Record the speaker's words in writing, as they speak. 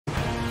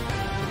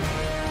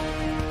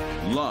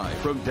Live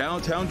from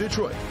downtown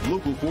Detroit,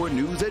 Local 4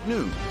 News at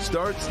noon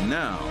starts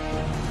now.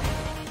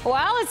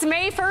 Well, it's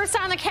May 1st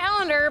on the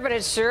calendar, but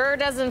it sure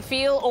doesn't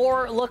feel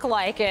or look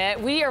like it.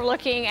 We are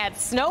looking at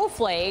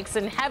snowflakes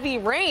and heavy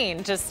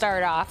rain to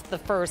start off the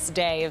first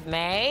day of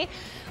May.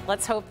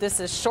 Let's hope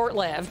this is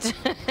short-lived.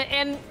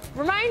 And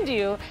remind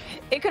you,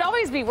 it could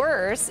always be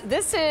worse.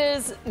 This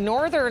is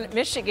northern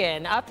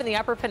Michigan, up in the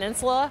Upper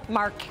Peninsula,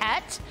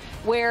 Marquette,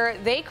 where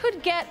they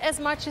could get as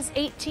much as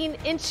 18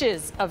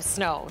 inches of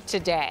snow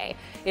today.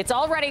 It's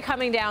already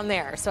coming down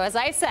there. So as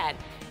I said,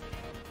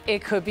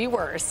 it could be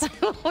worse.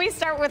 We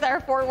start with our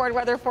forward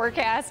weather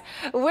forecast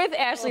with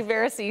Ashley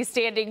Verisi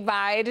standing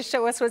by to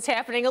show us what's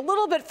happening a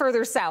little bit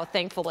further south,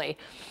 thankfully.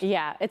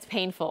 Yeah, it's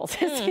painful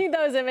to see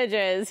those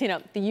images. You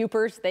know, the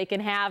Yoopers, they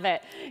can have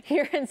it.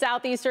 Here in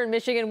southeastern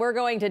Michigan, we're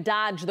going to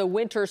dodge the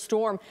winter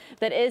storm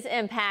that is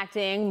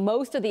impacting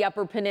most of the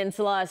Upper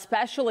Peninsula,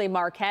 especially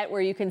Marquette,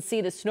 where you can see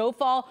the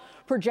snowfall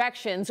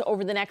projections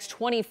over the next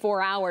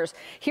 24 hours.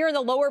 Here in the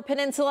lower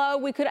peninsula,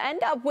 we could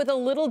end up with a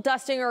little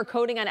dusting or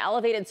coating on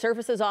elevated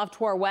surfaces off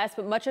to our west,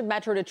 but much of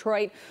Metro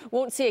Detroit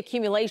won't see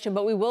accumulation,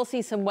 but we will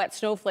see some wet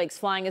snowflakes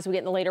flying as we get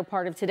in the later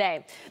part of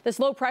today. This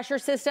low pressure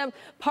system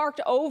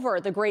parked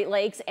over the Great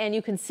Lakes, and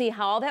you can see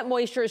how all that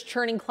moisture is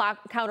churning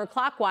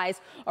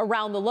counterclockwise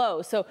around the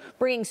low. So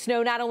bringing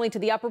snow not only to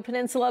the Upper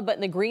Peninsula, but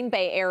in the Green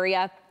Bay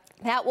area.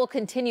 That will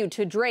continue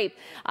to drape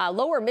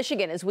lower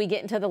Michigan as we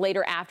get into the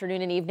later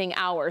afternoon and evening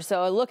hours.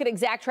 So a look at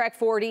ExactTrack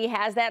 40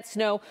 has that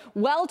snow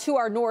well to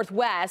our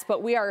northwest,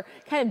 but we are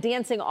kind of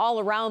dancing all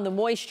around the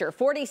moisture.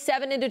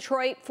 47 in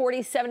Detroit,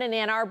 47 in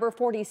Ann Arbor,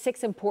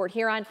 46 in Port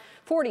Huron,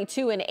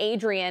 42 in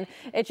Adrian.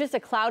 It's just a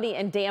cloudy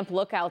and damp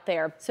look out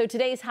there. So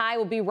today's high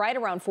will be right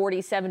around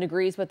 47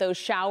 degrees, but those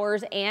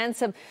showers and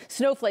some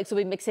snowflakes will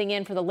be mixing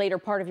in for the later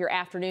part of your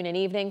afternoon and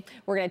evening.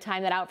 We're going to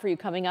time that out for you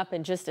coming up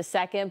in just a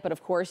second. But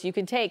of course, you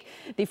can take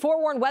the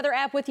Forewarned Weather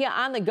app with you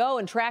on the go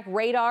and track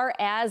radar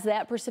as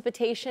that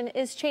precipitation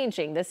is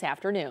changing this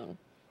afternoon.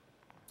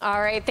 All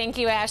right, thank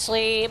you,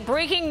 Ashley.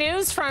 Breaking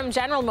news from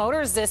General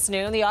Motors this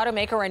noon. The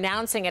automaker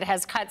announcing it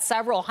has cut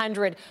several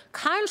hundred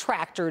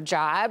contractor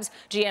jobs.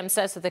 GM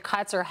says that the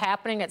cuts are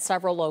happening at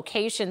several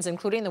locations,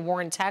 including the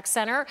Warren Tech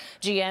Center.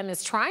 GM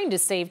is trying to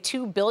save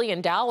 $2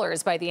 billion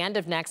by the end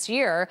of next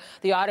year.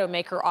 The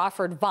automaker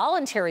offered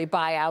voluntary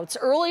buyouts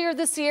earlier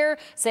this year,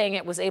 saying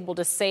it was able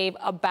to save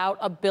about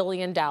 $1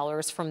 billion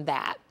from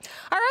that.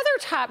 Our other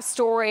top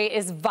story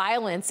is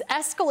violence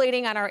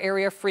escalating on our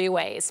area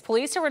freeways.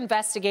 Police are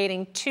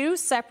investigating two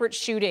separate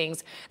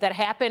shootings that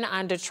happened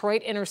on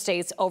Detroit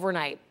interstates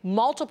overnight.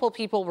 Multiple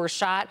people were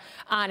shot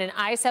on an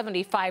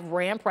I-75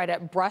 ramp right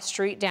at Brush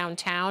Street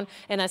downtown,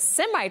 and a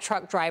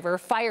semi-truck driver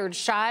fired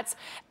shots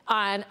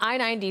on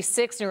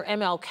I-96 near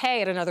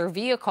MLK at another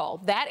vehicle.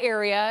 That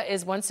area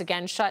is once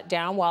again shut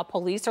down while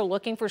police are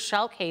looking for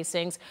shell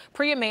casings.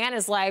 Priya Mann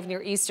is live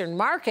near Eastern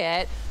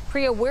Market.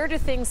 Priya, where do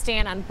things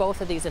stand on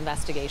both of these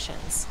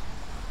investigations?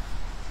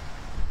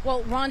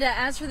 Well, Rhonda,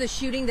 as for the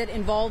shooting that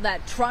involved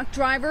that truck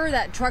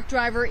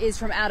driver is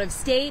from out of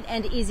state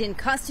and is in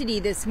custody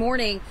this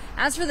morning.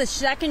 As for the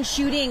second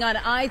shooting on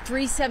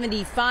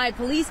I-375,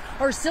 police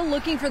are still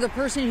looking for the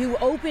person who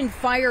opened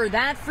fire.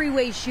 That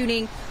freeway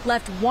shooting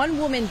left one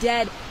woman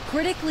dead,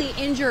 critically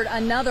injured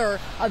another.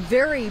 A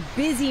very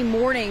busy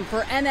morning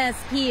for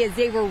MSP as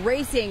they were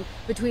racing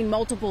between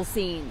multiple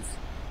scenes.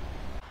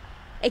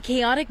 A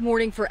chaotic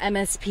morning for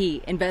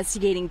MSP,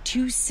 investigating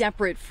two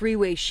separate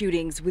freeway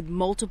shootings with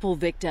multiple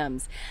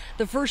victims.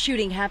 The first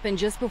shooting happened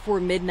just before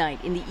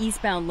midnight in the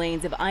eastbound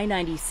lanes of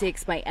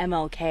I-96 by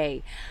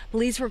MLK.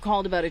 Police were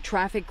called about a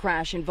traffic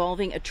crash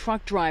involving a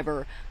truck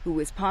driver who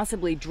was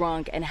possibly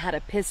drunk and had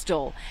a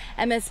pistol.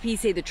 MSP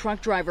say the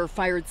truck driver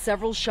fired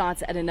several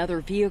shots at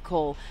another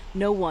vehicle.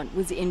 No one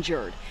was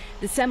injured.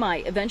 The semi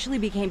eventually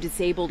became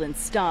disabled and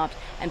stopped,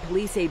 and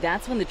police say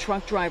that's when the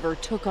truck driver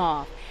took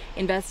off.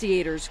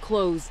 Investigators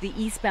closed the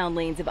eastbound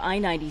lanes of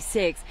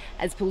I-96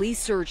 as police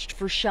searched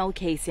for shell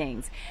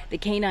casings. The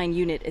K-9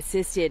 unit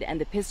assisted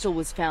and the pistol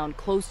was found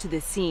close to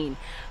the scene.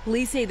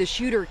 Police say the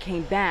shooter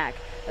came back.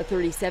 A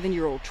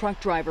 37-year-old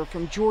truck driver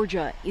from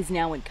Georgia is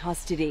now in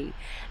custody.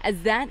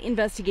 As that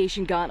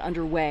investigation got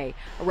underway,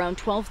 around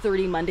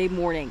 12:30 Monday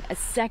morning, a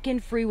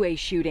second freeway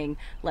shooting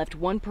left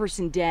one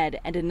person dead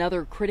and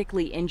another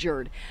critically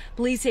injured.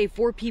 Police say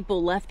 4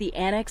 people left the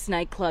Annex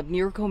nightclub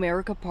near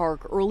Comerica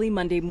Park early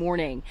Monday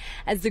morning.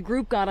 As the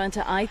group got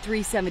onto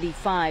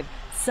I-375,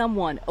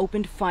 someone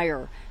opened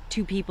fire.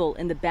 2 people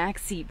in the back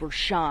seat were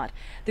shot.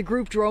 The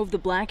group drove the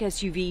black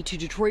SUV to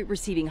Detroit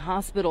Receiving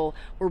Hospital,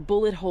 where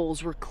bullet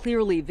holes were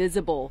clearly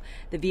visible.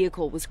 The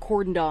vehicle was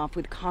cordoned off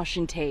with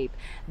caution tape.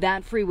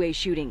 That freeway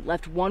shooting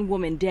left one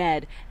woman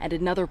dead and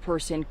another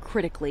person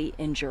critically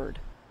injured.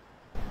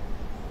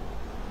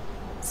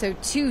 So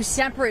 2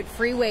 separate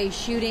freeway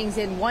shootings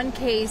in one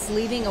case,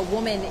 leaving a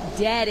woman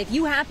dead. If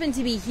you happen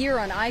to be here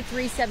on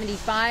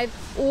I-375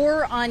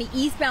 or on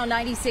eastbound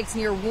 96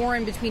 near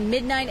Warren between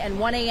midnight and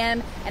 1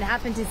 a.m. and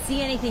happen to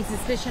see anything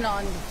suspicious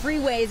on the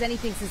freeways,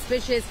 anything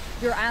suspicious,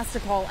 you're asked to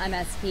call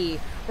MSP.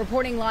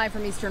 Reporting live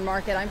from Eastern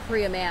Market, I'm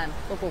Priya Mann,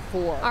 Local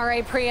 4. All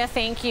right, Priya,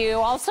 thank you.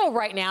 Also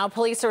right now,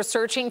 police are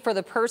searching for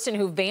the person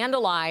who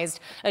vandalized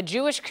a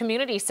Jewish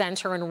community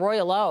center in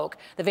Royal Oak.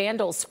 The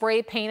vandals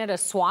spray painted a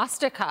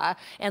swastika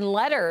and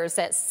letters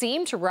that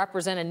seem to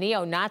represent a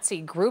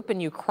neo-Nazi group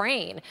in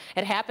Ukraine.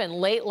 It happened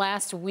late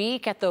last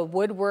week at the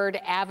Woodward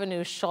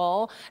Avenue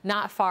Shul,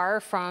 not far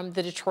from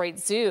the Detroit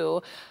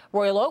Zoo.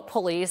 Royal Oak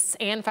police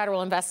and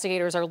federal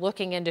investigators are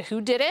looking into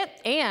who did it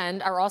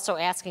and are also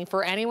asking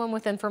for anyone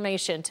with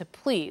information to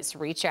please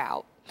reach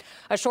out.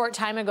 A short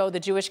time ago,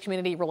 the Jewish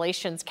Community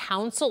Relations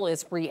Council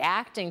is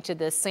reacting to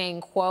this,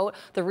 saying, quote,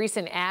 the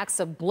recent acts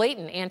of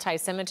blatant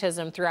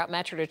anti-Semitism throughout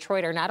Metro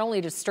Detroit are not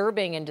only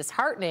disturbing and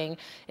disheartening,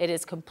 it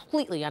is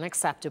completely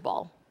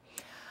unacceptable.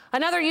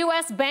 Another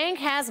U.S. bank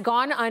has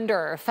gone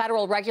under.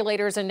 Federal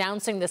regulators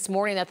announcing this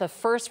morning that the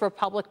First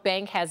Republic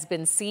Bank has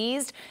been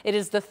seized. It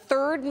is the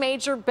third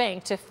major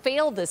bank to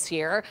fail this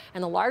year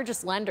and the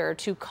largest lender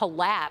to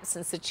collapse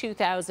since the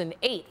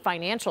 2008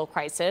 financial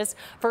crisis.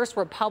 First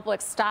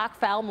Republic stock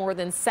fell more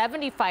than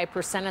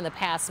 75% in the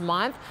past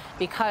month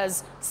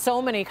because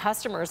so many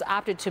customers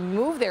opted to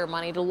move their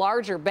money to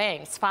larger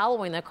banks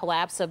following the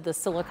collapse of the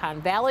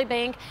Silicon Valley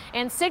Bank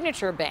and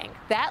Signature Bank.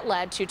 That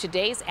led to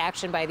today's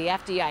action by the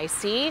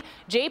FDIC.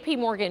 JP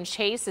Morgan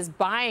Chase is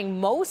buying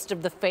most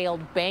of the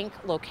failed bank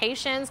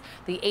locations.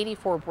 The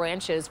 84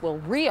 branches will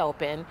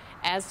reopen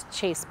as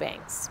Chase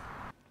banks.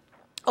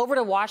 Over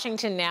to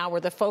Washington now,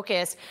 where the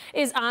focus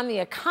is on the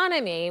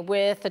economy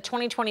with the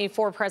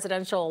 2024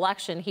 presidential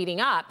election heating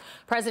up.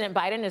 President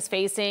Biden is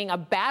facing a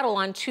battle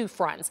on two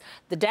fronts,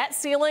 the debt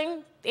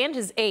ceiling and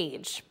his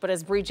age. But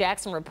as Bree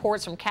Jackson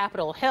reports from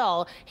Capitol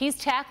Hill, he's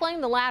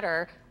tackling the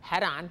latter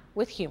head on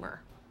with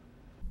humor.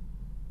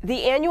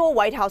 The annual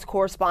White House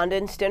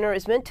Correspondents' Dinner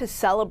is meant to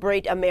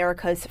celebrate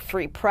America's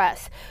free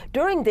press.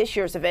 During this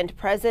year's event,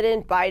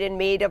 President Biden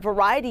made a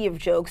variety of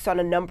jokes on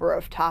a number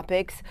of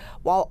topics,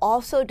 while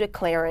also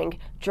declaring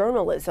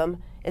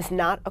journalism is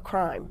not a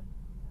crime.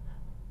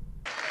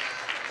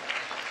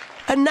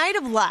 A night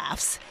of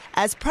laughs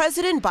as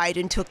President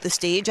Biden took the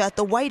stage at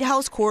the White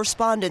House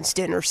Correspondents'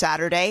 Dinner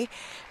Saturday,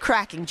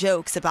 cracking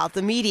jokes about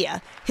the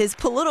media, his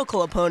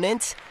political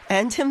opponents,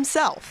 and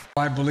himself.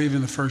 I believe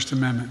in the First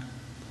Amendment.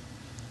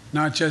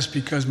 Not just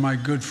because my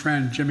good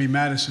friend Jimmy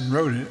Madison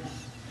wrote it.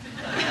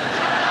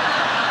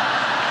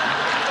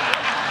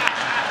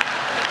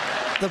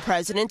 The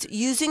president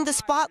using the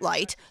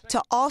spotlight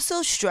to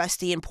also stress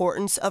the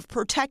importance of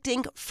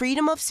protecting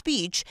freedom of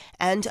speech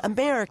and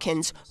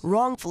Americans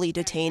wrongfully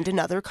detained in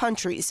other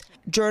countries.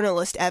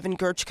 Journalist Evan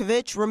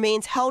Gershkovich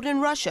remains held in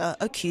Russia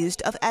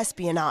accused of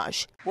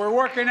espionage. We're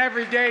working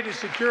every day to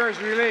secure his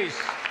release.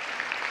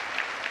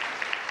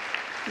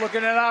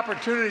 Looking at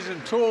opportunities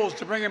and tools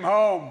to bring him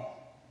home.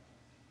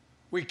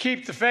 We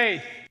keep the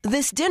faith.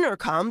 This dinner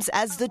comes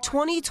as the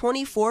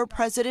 2024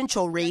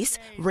 presidential race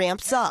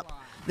ramps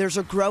up. There's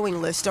a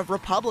growing list of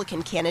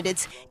Republican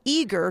candidates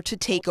eager to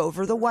take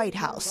over the White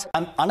House.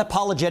 I'm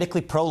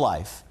unapologetically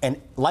pro-life,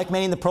 and like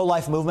many in the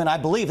pro-life movement, I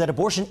believe that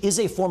abortion is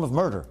a form of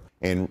murder.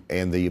 And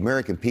the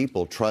American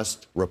people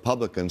trust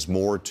Republicans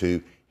more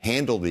to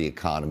handle the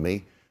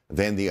economy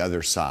than the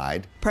other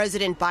side.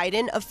 President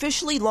Biden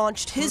officially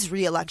launched his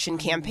re-election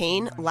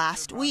campaign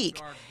last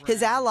week.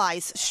 His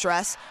allies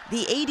stress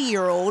the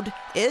 80-year-old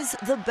is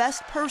the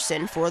best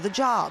person for the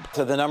job.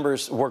 So the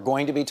numbers we're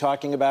going to be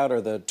talking about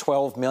are the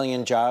 12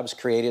 million jobs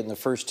created in the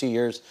first 2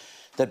 years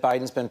that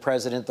Biden's been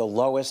president, the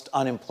lowest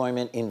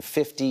unemployment in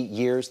 50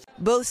 years.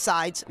 Both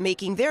sides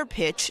making their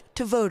pitch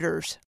to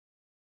voters.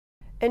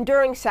 And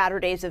during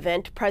Saturday's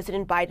event,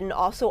 President Biden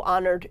also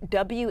honored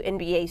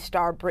WNBA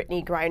star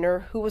Brittney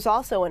Griner, who was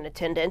also in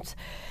attendance.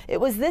 It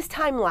was this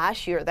time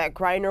last year that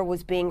Griner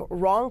was being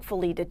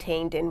wrongfully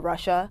detained in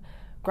Russia.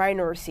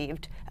 Griner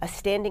received a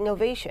standing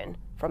ovation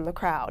from the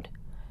crowd.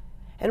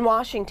 In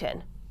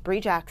Washington, Bree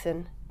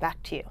Jackson,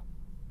 back to you.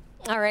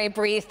 All right,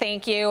 Bree,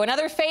 thank you.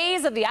 Another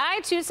phase of the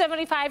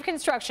I-275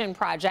 construction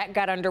project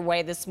got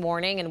underway this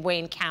morning in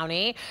Wayne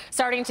County.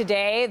 Starting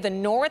today, the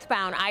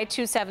northbound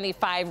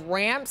I-275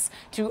 ramps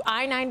to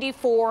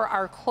I-94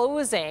 are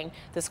closing.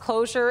 This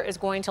closure is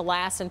going to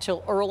last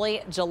until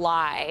early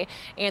July.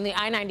 And the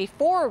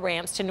I-94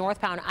 ramps to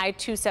northbound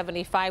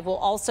I-275 will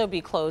also be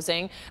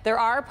closing. There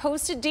are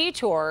posted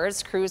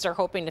detours. Crews are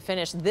hoping to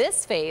finish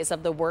this phase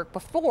of the work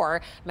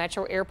before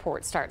Metro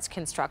Airport starts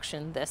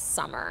construction this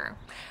summer.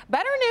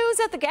 Better news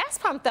at the gas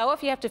pump, though.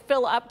 If you have to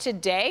fill up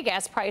today,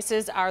 gas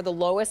prices are the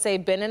lowest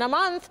they've been in a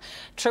month.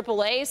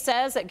 AAA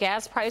says that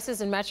gas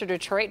prices in Metro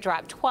Detroit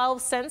dropped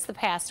 12 cents the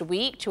past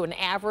week to an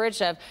average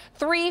of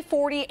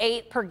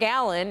 $3.48 per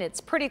gallon.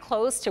 It's pretty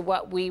close to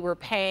what we were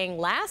paying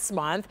last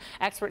month.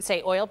 Experts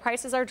say oil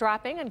prices are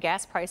dropping and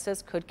gas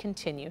prices could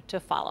continue to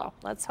follow.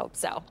 Let's hope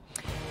so.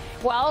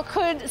 Well,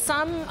 could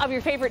some of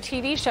your favorite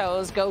TV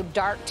shows go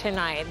dark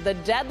tonight? The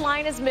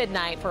deadline is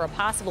midnight for a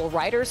possible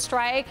writer's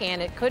strike,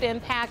 and it could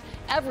impact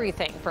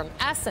everything from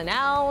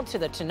SNL to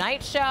The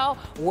Tonight Show,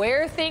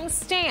 where things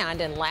stand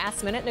in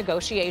last-minute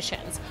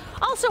negotiations.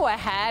 Also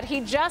ahead,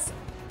 he just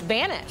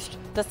vanished.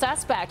 The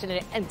suspect in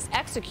an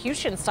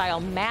execution-style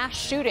mass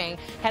shooting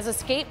has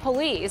escaped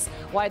police,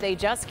 while they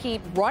just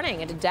keep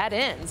running into dead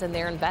ends in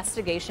their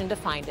investigation to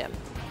find him.